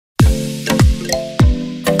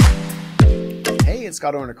it's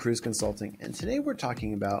Scott Orner, Kruze Consulting, and today we're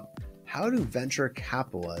talking about how do venture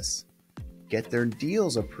capitalists get their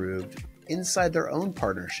deals approved inside their own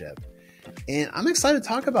partnership. And I'm excited to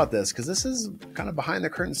talk about this because this is kind of behind the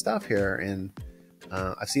curtain stuff here. And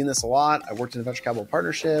I've seen this a lot. I worked in a venture capital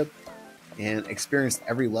partnership and experienced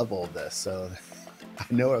every level of this. So I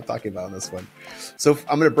know what I'm talking about on this one. So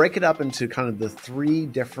I'm going to break it up into kind of the three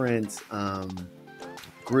different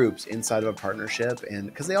groups inside of a partnership, and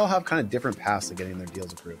because they all have kind of different paths to getting their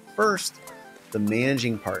deals approved. First, the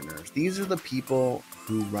managing partners. These are the people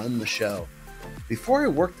who run the show. Before I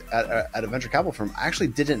worked at a venture capital firm, I actually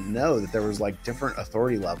didn't know that there was like different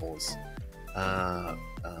authority levels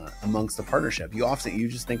amongst the partnership. You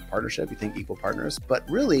just think partnership, you think equal partners, but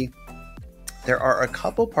really there are a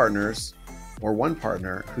couple partners or one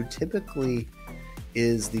partner who typically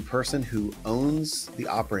is the person who owns the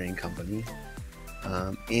operating company,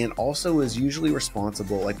 and also is usually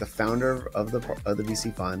responsible, like the founder of the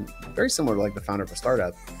VC fund, very similar to like the founder of a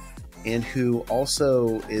startup, and who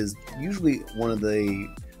also is usually one of the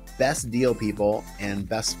best deal people and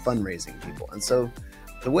best fundraising people. And so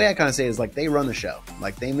the way I kind of say it is like they run the show,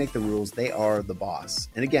 like they make the rules, they are the boss.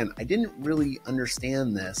 And again, I didn't really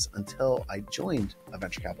understand this until I joined a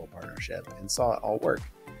venture capital partnership and saw it all work.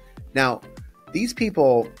 Now, these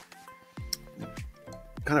people,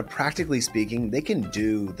 kind of practically speaking, they can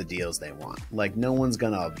do the deals they want. Like no one's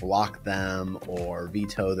gonna block them or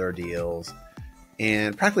veto their deals.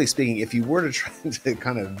 And practically speaking, if you were to try to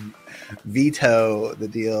kind of veto the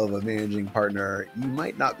deal of a managing partner, you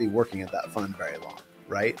might not be working at that fund very long,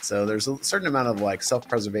 right? So there's a certain amount of like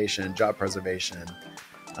self-preservation, job preservation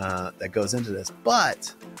that goes into this.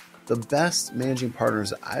 But the best managing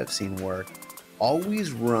partners I've seen work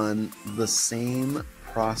always run the same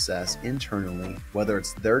process internally, whether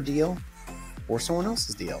it's their deal or someone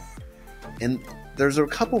else's deal. And there's a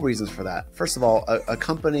couple reasons for that. First of all, a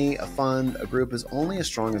company, a fund, a group is only as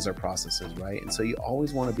strong as their processes, right? And so you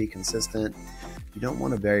always want to be consistent. You don't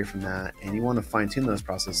want to vary from that. And you want to fine tune those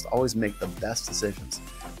processes to always make the best decisions.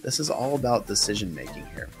 This is all about decision making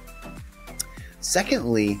here.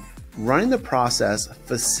 Secondly, running the process,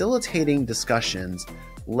 facilitating discussions,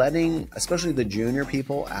 letting especially the junior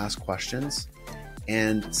people ask questions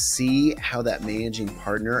and see how that managing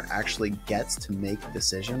partner actually gets to make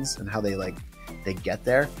decisions and how they get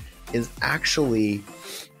there is actually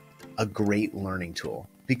a great learning tool.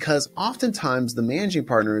 Because oftentimes the managing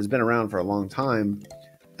partner has been around for a long time.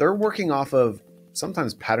 They're working off of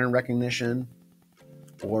sometimes pattern recognition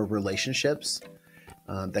or relationships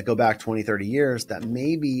that go back 20, 30 years that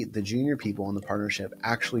maybe the junior people in the partnership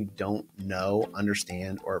actually don't know,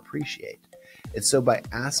 understand, or appreciate. And so by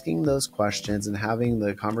asking those questions and having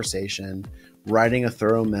the conversation, writing a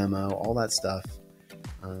thorough memo, all that stuff,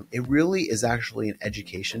 it really is actually an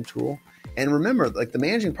education tool. And remember, like the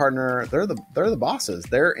managing partner, they're the bosses.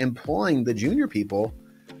 They're employing the junior people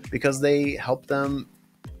because they help them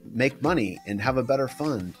make money and have a better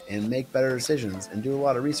fund and make better decisions and do a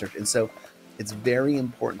lot of research. And so it's very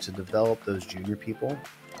important to develop those junior people.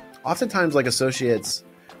 Oftentimes, like associates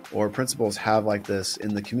or principals have like this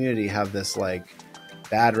in the community, have this like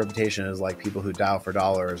bad reputation as like people who dial for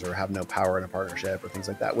dollars or have no power in a partnership or things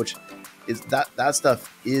like that, which is that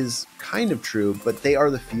stuff is kind of true, but they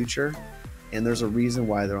are the future. And there's a reason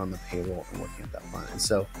why they're on the payroll and working at that fund. And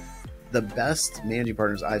so the best managing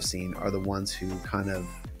partners I've seen are the ones who kind of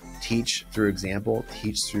teach through example,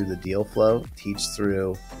 teach through the deal flow, teach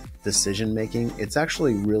through decision making. It's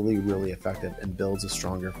actually really, really effective and builds a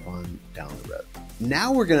stronger fund down the road.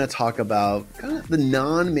 Now we're going to talk about kind of the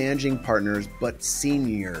non-managing partners, but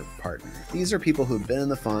senior partners. These are people who've been in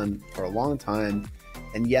the fund for a long time.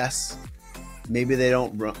 And yes, maybe they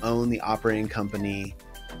don't own the operating company,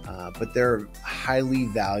 but they're highly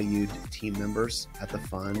valued team members at the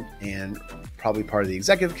fund and probably part of the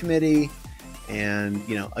executive committee. And,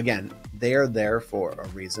 again, they are there for a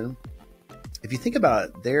reason. If you think about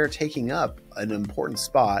it, they're taking up an important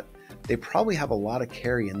spot. They probably have a lot of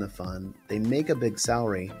carry in the fund. They make a big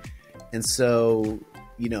salary. And so,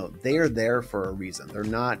 they are there for a reason. They're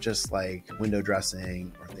not just like window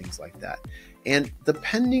dressing or things like that. And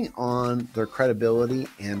depending on their credibility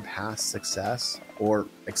and past success or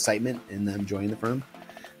excitement in them joining the firm,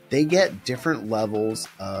 they get different levels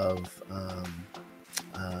of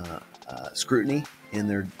scrutiny in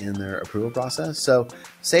their approval process. So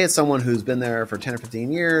say it's someone who's been there for 10 or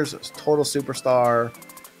 15 years, total superstar,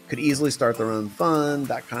 could easily start their own fund,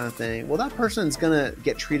 that kind of thing. Well, that person's going to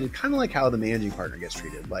get treated kind of like how the managing partner gets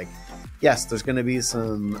treated. Like, yes, there's going to be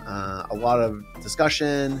a lot of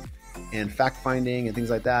discussion and fact finding and things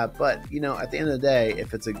like that. But, at the end of the day,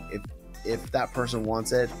 if if that person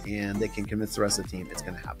wants it and they can convince the rest of the team, it's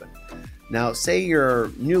going to happen. Now, say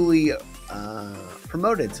you're newly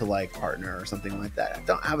promoted to like partner or something like that,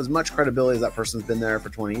 don't have as much credibility as that person's been there for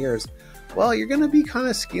 20 years. Well, you're going to be kind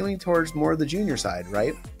of skewing towards more of the junior side,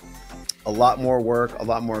 right? A lot more work, a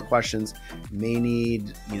lot more questions, may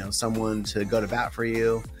need, someone to go to bat for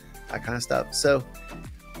you, that kind of stuff. So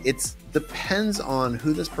it depends on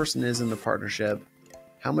who this person is in the partnership,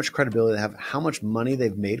 how much credibility they have, how much money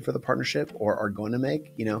they've made for the partnership or are going to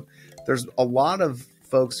make. There's a lot of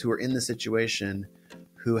folks who are in this situation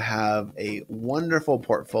who have a wonderful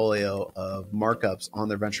portfolio of markups on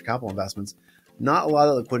their venture capital investments. Not a lot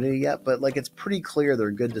of liquidity yet, but it's pretty clear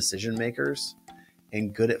they're good decision makers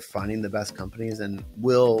and good at finding the best companies, and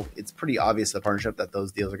it's pretty obvious to the partnership that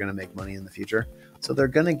those deals are going to make money in the future. So they're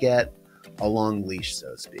going to get a long leash,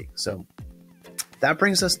 so to speak. So that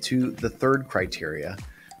brings us to the third criteria,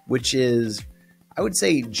 which is, I would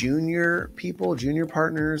say, junior people, junior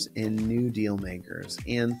partners, and new deal makers.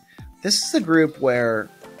 And this is a group where,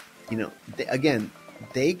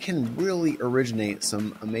 they can really originate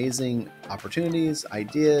some amazing opportunities,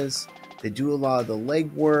 ideas. They do a lot of the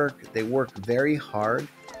legwork. They work very hard.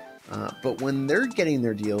 But when they're getting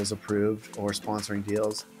their deals approved or sponsoring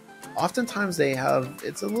deals, oftentimes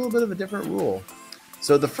it's a little bit of a different rule.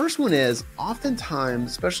 So the first one is, oftentimes,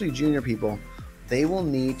 especially junior people, they will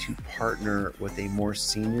need to partner with a more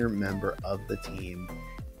senior member of the team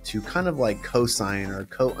to kind of co-sign or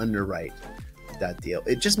co-underwrite that deal.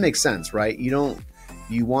 It just makes sense, right?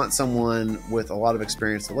 You want someone with a lot of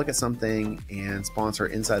experience to look at something and sponsor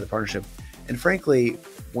inside the partnership. And frankly,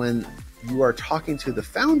 when you are talking to the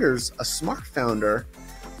founders, a smart founder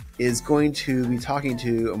is going to be talking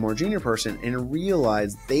to a more junior person and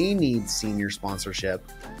realize they need senior sponsorship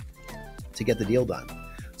to get the deal done.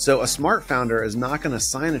 So a smart founder is not going to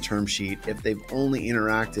sign a term sheet if they've only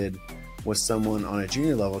interacted with someone on a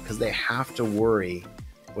junior level, because they have to worry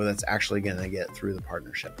whether it's actually going to get through the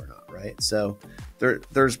partnership or not, right? So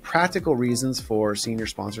there's practical reasons for senior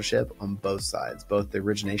sponsorship on both sides, both the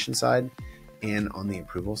origination side and on the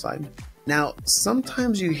approval side. Now,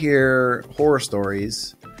 sometimes you hear horror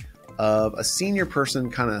stories of a senior person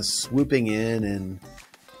kind of swooping in and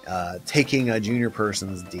taking a junior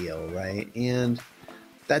person's deal, right? And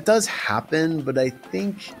that does happen, but I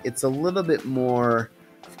think it's a little bit more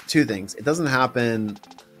two things. It doesn't happen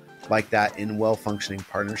like that in well-functioning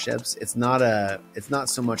partnerships. It's not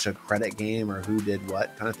so much a credit game or who did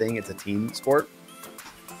what kind of thing. It's a team sport.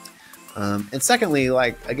 And secondly,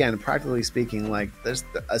 again, practically speaking, there's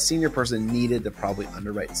a senior person needed to probably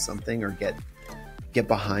underwrite something or get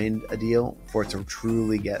behind a deal for it to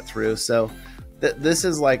truly get through. So this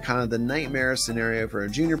is kind of the nightmare scenario for a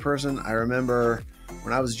junior person. I remember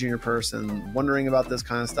when I was a junior person wondering about this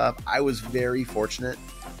kind of stuff. I was very fortunate.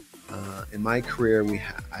 In my career,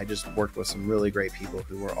 I just worked with some really great people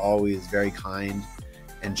who were always very kind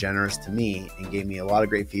and generous to me and gave me a lot of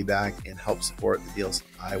great feedback and helped support the deals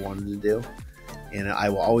I wanted to do. And I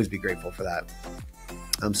will always be grateful for that.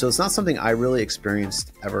 So it's not something I really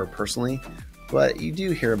experienced ever personally, but you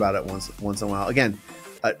do hear about it once in a while. Again,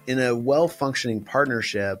 in a well-functioning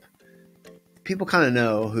partnership, people kind of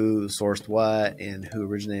know who sourced what and who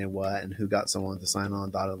originated what and who got someone to sign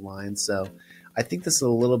on dotted lines. So I think this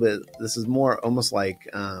is more almost like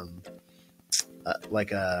an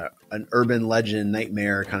urban legend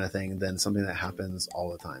nightmare kind of thing than something that happens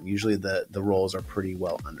all the time. Usually the roles are pretty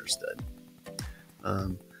well understood.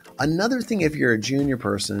 Another thing, if you're a junior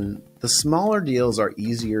person, the smaller deals are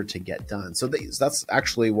easier to get done. So that's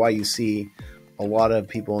actually why you see a lot of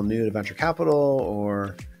people new to venture capital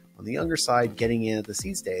or on the younger side getting in at the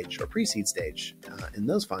seed stage or pre-seed stage in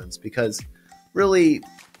those funds, because really,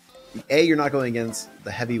 you're not going against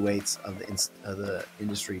the heavyweights of the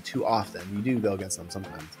industry too often. You do go against them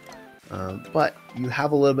sometimes, but you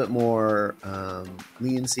have a little bit more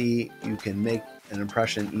leniency. You can make an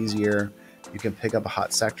impression easier. You can pick up a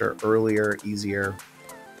hot sector earlier, easier,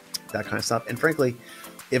 that kind of stuff. And frankly,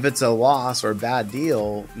 if it's a loss or a bad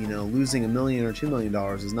deal, losing $1 million or $2 million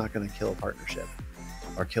is not going to kill a partnership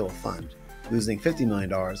or kill a fund. Losing $50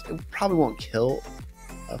 million, it probably won't kill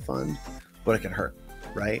a fund, but it can hurt.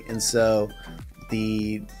 Right. And so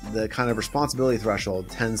the kind of responsibility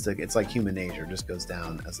threshold it's like human nature, just goes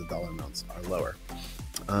down as the dollar amounts are lower.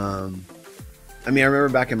 I remember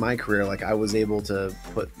back in my career, I was able to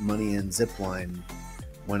put money in Zipline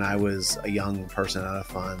when I was a young person at a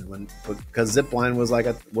fund, because Zipline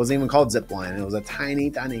wasn't even called Zipline. It was a tiny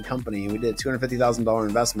company. We did a $250,000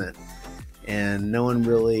 investment and no one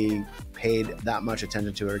really paid that much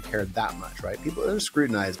attention to it or cared that much. Right. People, it was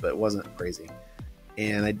scrutinized, but it wasn't crazy.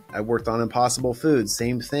 And I worked on Impossible Foods,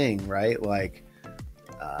 same thing, right? Like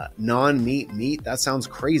non-meat meat, that sounds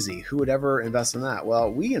crazy. Who would ever invest in that?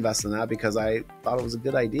 Well, we invested in that because I thought it was a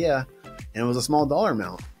good idea and it was a small dollar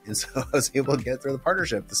amount. And so I was able to get through the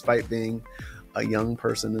partnership despite being a young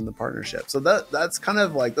person in the partnership. So that's kind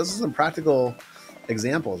of like, those are some practical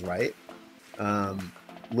examples, right?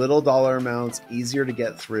 Little dollar amounts, easier to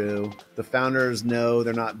get through. The founders know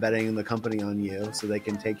they're not betting the company on you, so they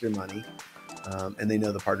can take your money, and they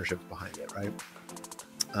know the partnership's behind it,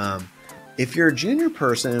 right? If you're a junior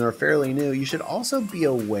person or fairly new, you should also be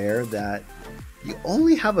aware that you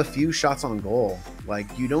only have a few shots on goal.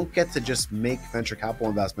 Like, you don't get to just make venture capital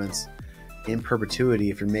investments in perpetuity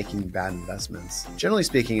if you're making bad investments. Generally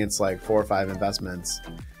speaking, it's like 4 or 5 investments.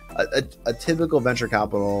 A typical venture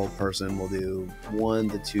capital person will do 1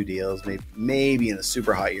 to 2 deals, maybe in a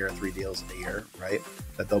super hot year, 3 deals a year, right?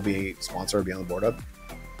 That they'll be sponsored or be on the board of.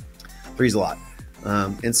 3's a lot.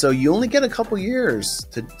 And so you only get a couple years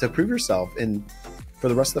to prove yourself and for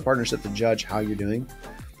the rest of the partnership to judge how you're doing.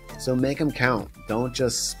 So make them count. Don't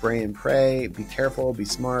just spray and pray. Be careful, be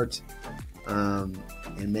smart, and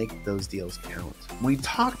make those deals count. We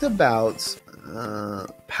talked about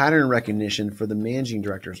pattern recognition for the managing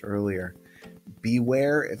directors earlier.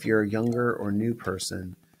 Beware if you're a younger or new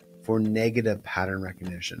person for negative pattern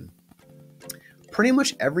recognition. Pretty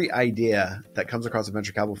much every idea that comes across a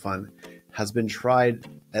venture capital fund has been tried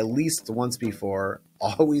at least once before,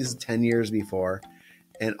 always 10 years before,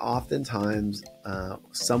 and oftentimes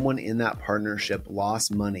someone in that partnership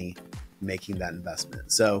lost money making that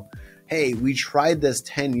investment. So, hey, we tried this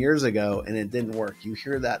 10 years ago and it didn't work. You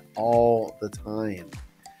hear that all the time.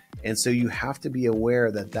 And so you have to be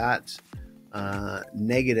aware that that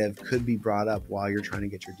negative could be brought up while you're trying to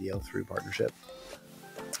get your deal through partnership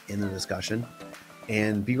in the discussion,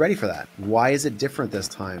 and be ready for that. Why is it different this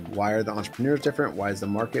time? Why are the entrepreneurs different? Why is the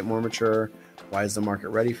market more mature? Why is the market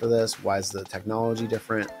ready for this? Why is the technology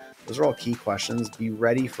different? Those are all key questions. Be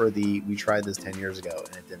ready for we tried this 10 years ago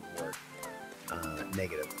and it didn't work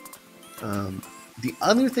negative. The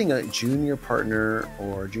other thing a junior partner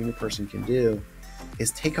or junior person can do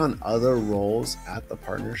is take on other roles at the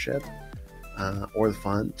partnership or the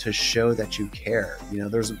fund to show that you care. You know,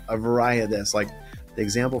 there's a variety of this. Like, the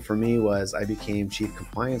example for me was I became chief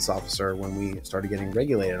compliance officer when we started getting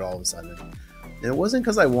regulated all of a sudden. And it wasn't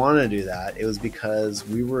because I wanted to do that. It was because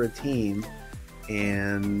we were a team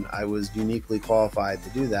and I was uniquely qualified to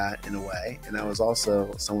do that in a way. And I was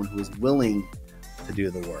also someone who was willing to do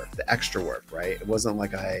the work, the extra work, right? It wasn't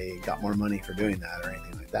like I got more money for doing that or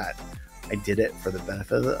anything like that. I did it for the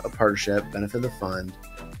benefit of the partnership, benefit of the fund,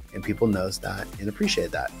 and people notice that and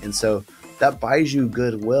appreciate that. And so that buys you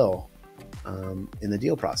goodwill in the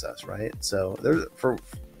deal process, right? So there's, for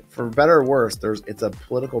better or worse, it's a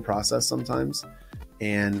political process sometimes,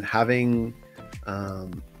 and having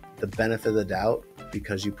the benefit of the doubt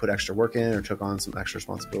because you put extra work in or took on some extra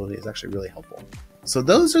responsibility is actually really helpful. So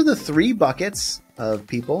those are the 3 buckets of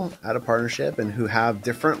people at a partnership and who have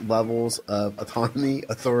different levels of autonomy,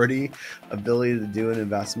 authority, ability to do an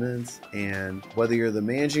investment. And whether you're the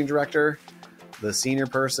managing director, the senior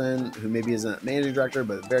person who maybe isn't a managing director,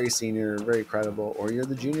 but very senior, very credible, or you're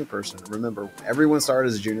the junior person. Remember, everyone started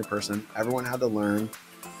as a junior person. Everyone had to learn.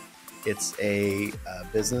 It's a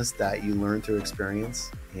business that you learn through experience.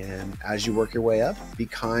 And as you work your way up, be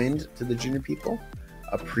kind to the junior people,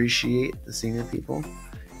 appreciate the senior people.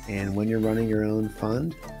 And when you're running your own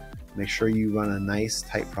fund, make sure you run a nice,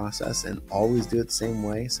 tight process and always do it the same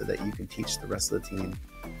way so that you can teach the rest of the team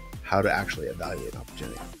how to actually evaluate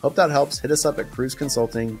opportunity. Hope that helps. Hit us up at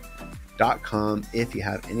kruzeconsulting.com if you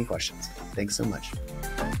have any questions. Thanks so much.